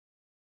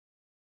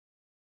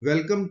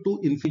Welcome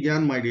to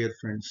infyGyan, my dear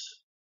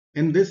friends.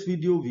 In this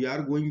video, we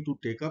are going to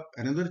take up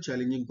another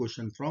challenging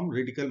question from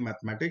radical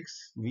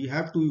mathematics. We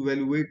have to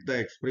evaluate the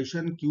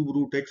expression cube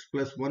root x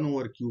plus 1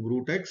 over cube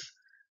root x.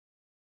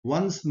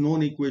 One's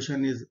known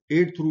equation is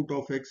 8th root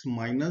of x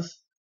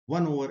minus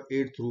 1 over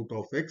 8th root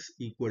of x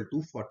equal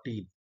to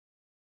 14.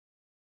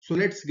 So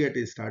let's get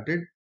started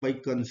by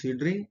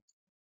considering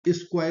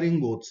squaring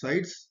both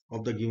sides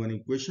of the given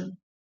equation.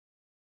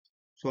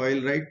 So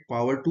I'll write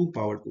power 2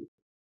 power 2.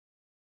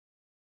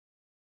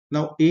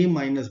 Now a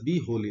minus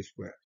b whole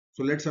square.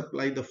 So let's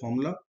apply the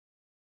formula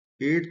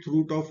 8th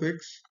root of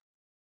x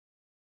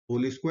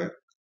whole square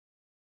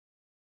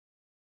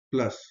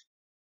plus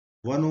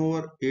 1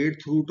 over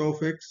 8th root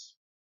of x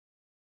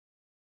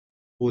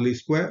whole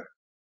square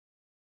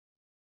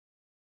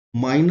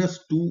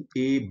minus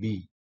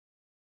 2ab.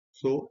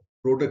 So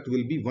product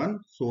will be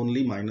 1, so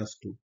only minus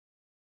 2.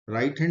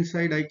 Right hand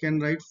side I can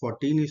write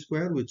 14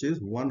 square, which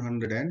is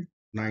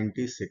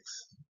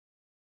 196.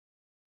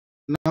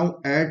 Now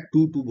add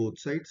 2 to both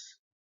sides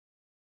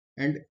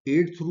and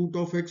 8th root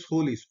of x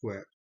whole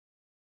square.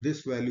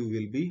 This value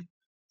will be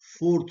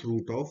 4th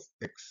root of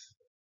x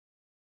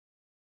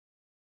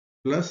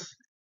plus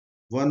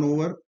 1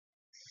 over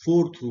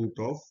 4th root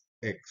of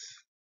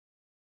x,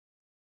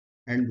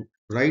 and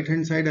right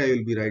hand side I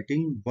will be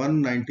writing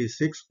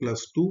 196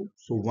 plus 2,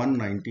 so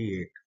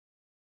 198.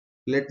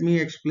 Let me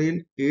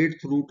explain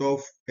 8th root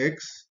of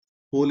x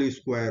whole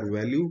square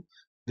value.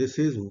 This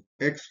is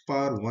x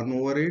power 1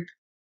 over 8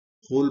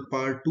 whole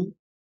power 2.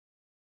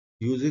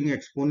 Using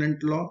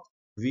exponent law,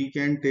 we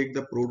can take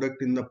the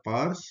product in the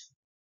powers.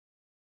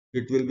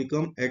 It will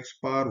become x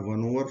power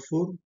 1 over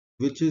 4,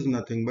 which is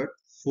nothing but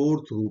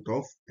 4th root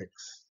of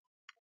x.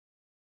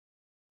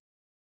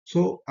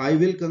 So I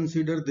will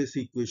consider this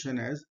equation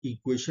as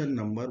equation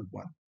number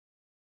 1.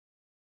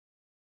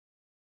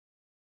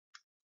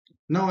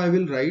 Now I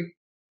will write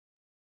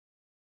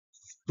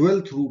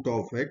 12th root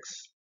of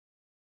x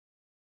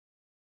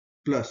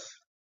plus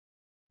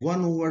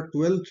 1 over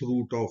 12th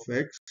root of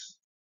x.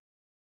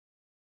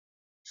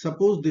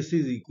 Suppose this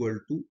is equal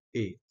to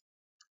a.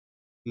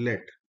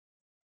 Let.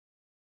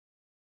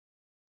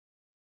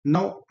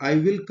 Now I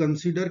will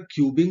consider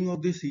cubing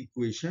of this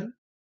equation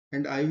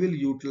and I will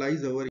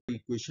utilize our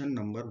equation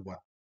number 1.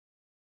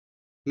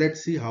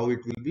 Let's see how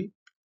it will be.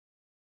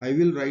 I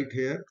will write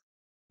here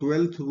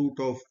 12th root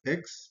of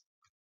x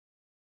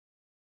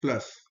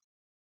plus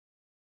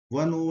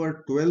 1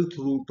 over 12th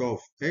root of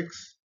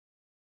x,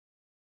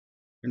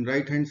 and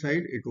right hand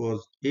side it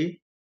was a.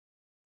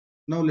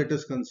 Now let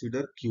us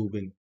consider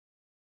cubing.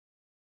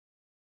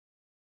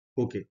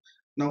 Okay,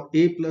 now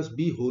a plus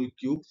b whole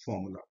cube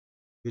formula,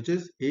 which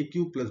is a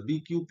cube plus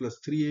b cube plus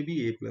 3ab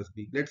a plus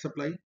b. Let's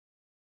apply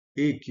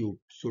a cube.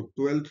 So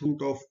 12th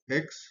root of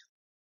x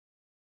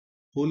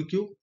whole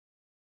cube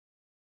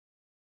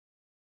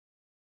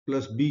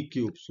plus b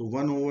cube. So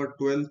 1 over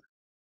 12th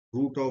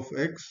root of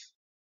x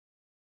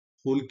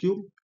whole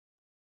cube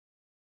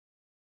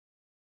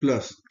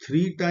plus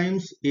 3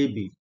 times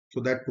ab. So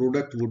that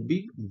product would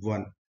be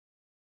 1.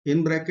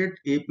 In bracket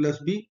a plus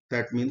b,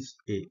 that means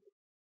a.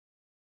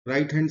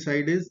 Right hand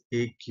side is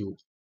a cube.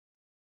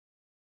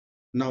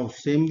 Now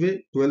same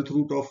way 12th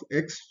root of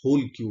x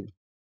whole cube.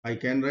 I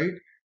can write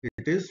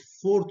it is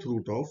 4th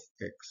root of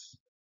x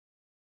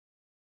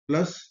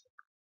plus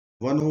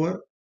 1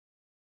 over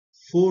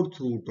 4th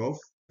root of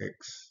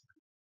x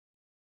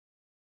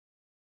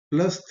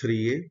plus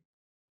 3a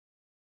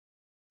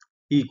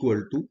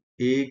equal to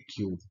a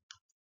cube.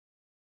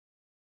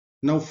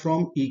 Now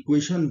from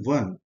equation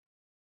 1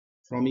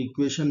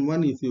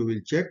 if you will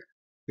check,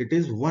 it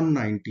is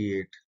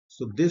 198.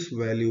 So this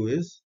value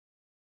is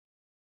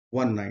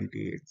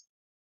 198.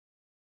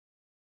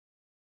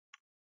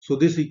 So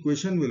this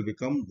equation will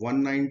become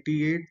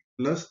 198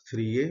 plus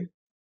 3a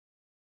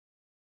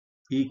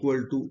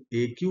equal to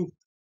a cube.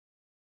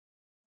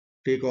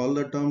 Take all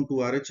the term to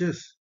RHS.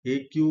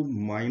 A cube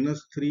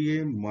minus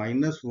 3a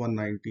minus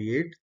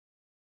 198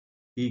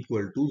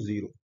 equal to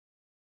 0.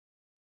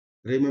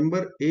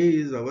 Remember, a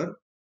is our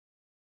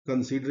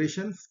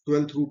consideration,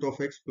 12th root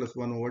of x plus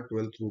 1 over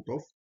 12th root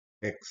of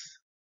x.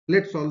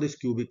 Let's solve this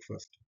cubic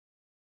first.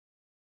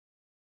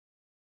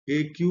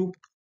 A cube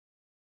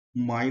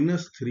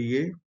minus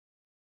 3a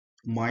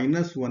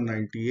minus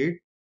 198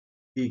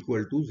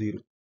 equal to 0.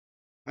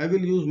 I will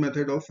use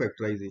method of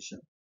factorization.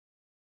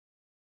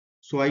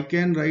 So I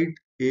can write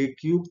a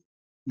cube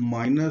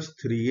minus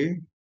 3a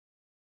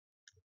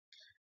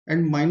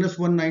and minus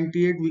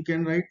 198 we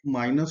can write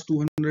minus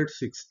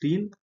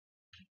 216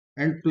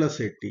 and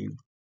plus 18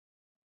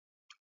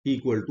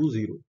 equal to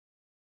 0.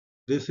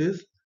 This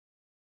is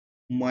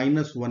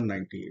minus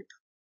 198.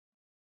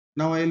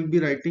 Now I will be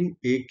writing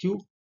a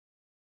cube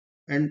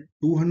and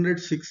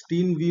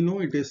 216 we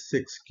know it is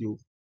 6 cube.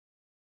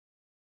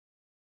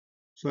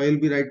 So I will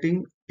be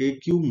writing a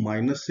cube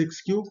minus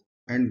 6 cube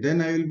and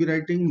then I will be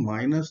writing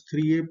minus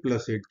 3a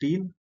plus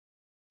 18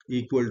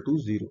 equal to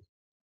 0.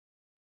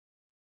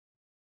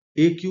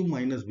 A cube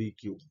minus b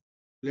cube.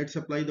 Let's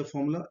apply the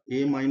formula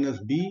a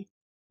minus b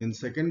in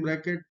second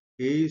bracket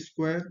a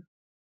square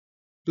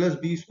plus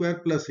b square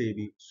plus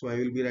ab. So I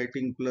will be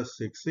writing plus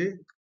 6a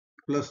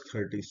plus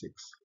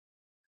 36.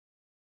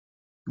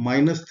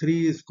 Minus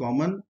 3 is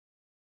common.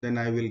 Then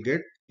I will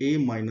get a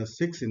minus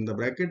 6 in the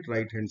bracket.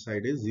 Right hand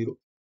side is 0.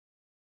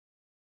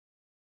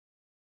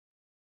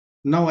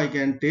 Now I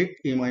can take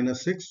a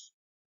minus 6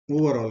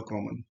 overall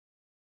common.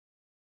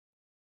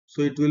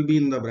 So it will be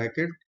in the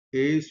bracket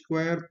a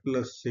square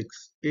plus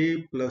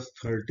 6a plus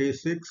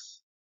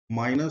 36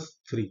 minus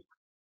 3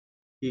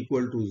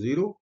 equal to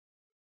 0,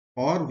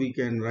 or we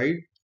can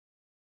write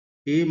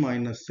a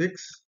minus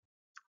 6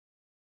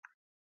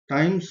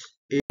 times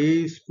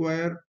a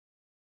square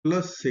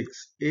plus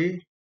 6a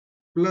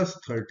plus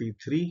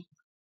 33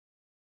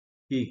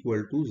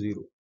 equal to 0.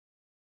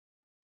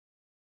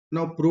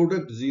 Now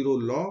product 0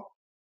 law,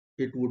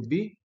 it would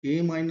be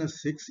a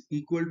minus 6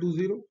 equal to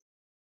 0.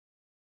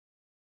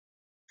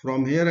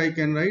 From here I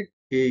can write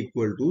a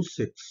equal to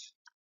 6.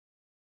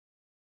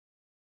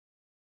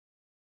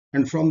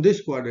 And from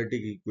this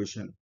quadratic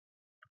equation,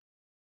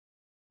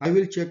 I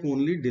will check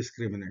only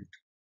discriminant.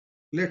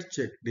 Let's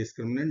check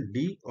discriminant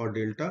d or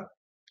delta.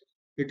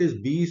 It is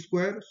b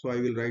square, so I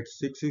will write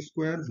 6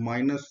 square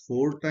minus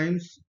 4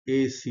 times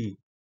ac.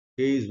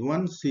 A is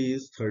 1, c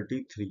is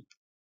 33.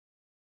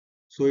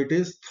 So it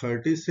is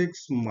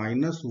 36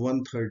 minus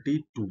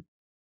 132,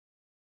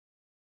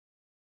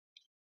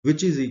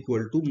 which is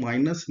equal to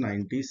minus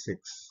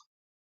 96.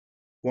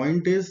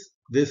 Point is,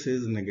 this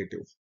is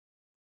negative.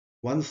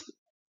 Once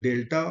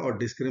delta or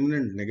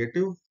discriminant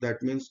negative,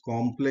 that means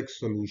complex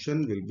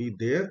solution will be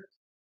there.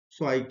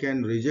 So I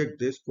can reject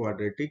this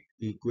quadratic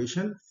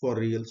equation for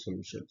real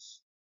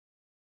solutions.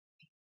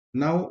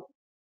 Now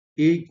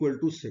a equal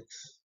to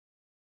 6.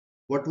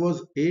 What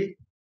was a?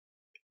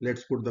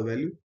 Let's put the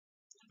value.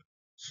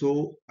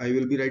 So I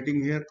will be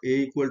writing here a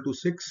equal to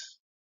 6.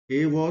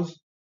 A was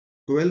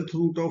 12th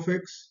root of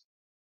x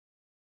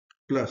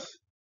plus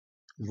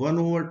 1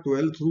 over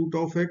 12th root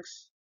of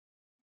x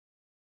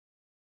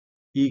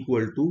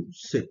equal to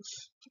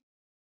 6.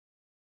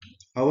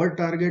 Our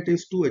target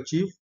is to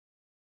achieve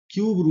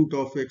cube root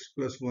of x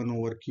plus 1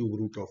 over cube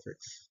root of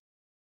x.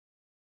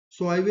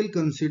 So I will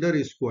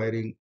consider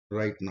squaring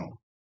right now.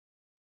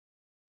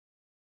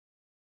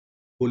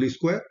 Whole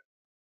square,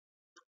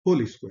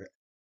 whole square.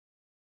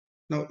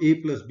 Now a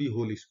plus b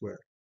whole square.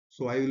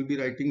 So I will be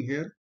writing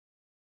here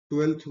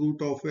 12th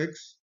root of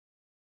x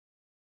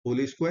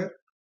whole square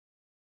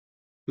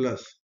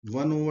plus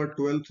 1 over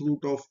 12th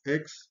root of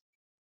x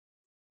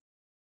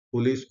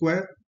whole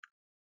square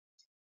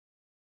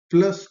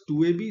plus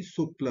 2ab,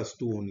 so plus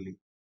 2 only.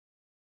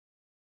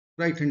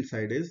 Right hand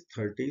side is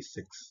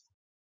 36.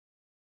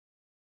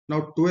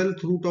 Now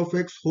 12th root of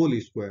x whole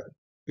square,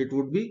 it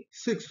would be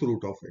 6th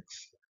root of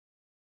x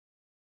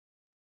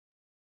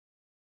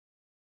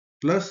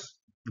plus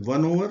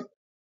 1 over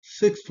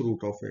 6th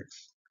root of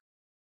x.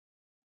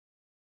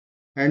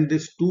 And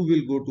this 2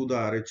 will go to the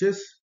RHS.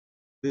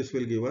 This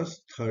will give us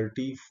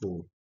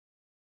 34.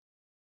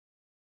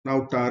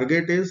 Now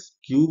target is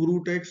cube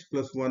root x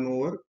plus 1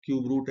 over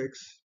cube root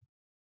x.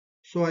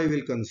 So I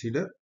will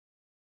consider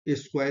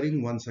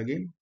squaring once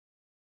again.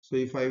 So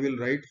if I will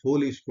write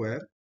whole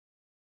square,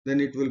 then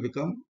it will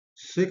become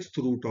 6th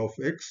root of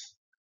x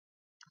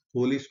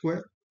whole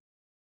square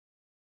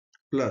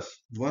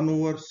plus 1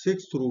 over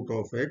 6th root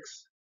of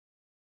x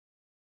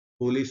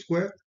whole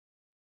square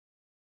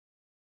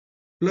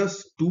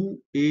plus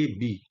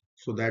 2ab.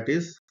 So that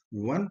is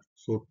 1.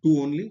 So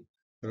 2 only.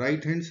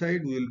 Right hand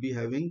side we will be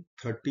having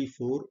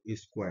 34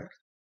 square.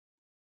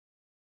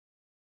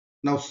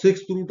 Now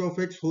 6th root of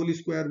x whole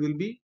square will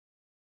be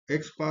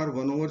x power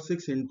 1 over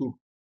 6 into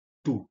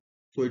 2.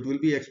 So it will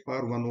be x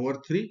power 1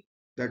 over 3.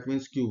 That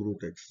means cube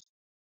root x.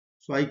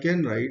 So I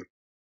can write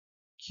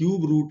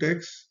cube root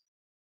x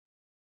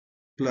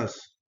plus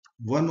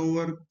 1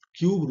 over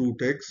cube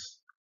root x.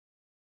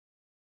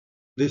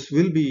 This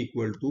will be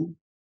equal to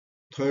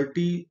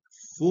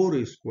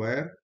 34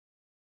 square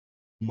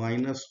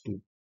minus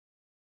 2.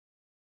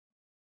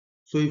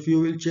 So if you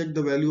will check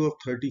the value of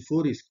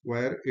 34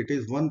 square, it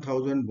is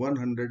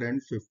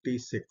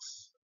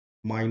 1156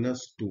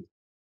 minus 2.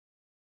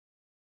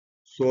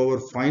 So our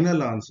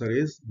final answer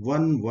is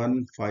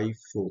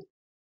 1154,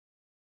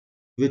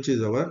 which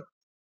is our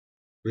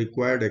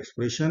required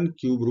expression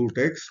cube root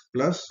x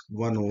plus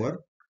 1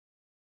 over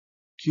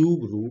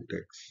cube root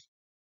x.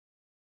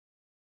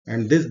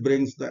 And this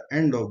brings the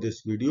end of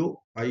this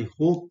video. I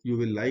hope you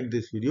will like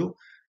this video.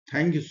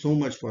 Thank you so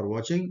much for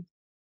watching.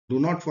 Do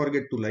not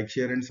forget to like,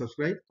 share and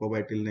subscribe. Bye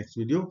bye till next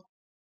video.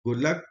 Good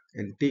luck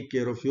and take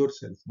care of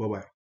yourself. Bye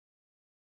bye.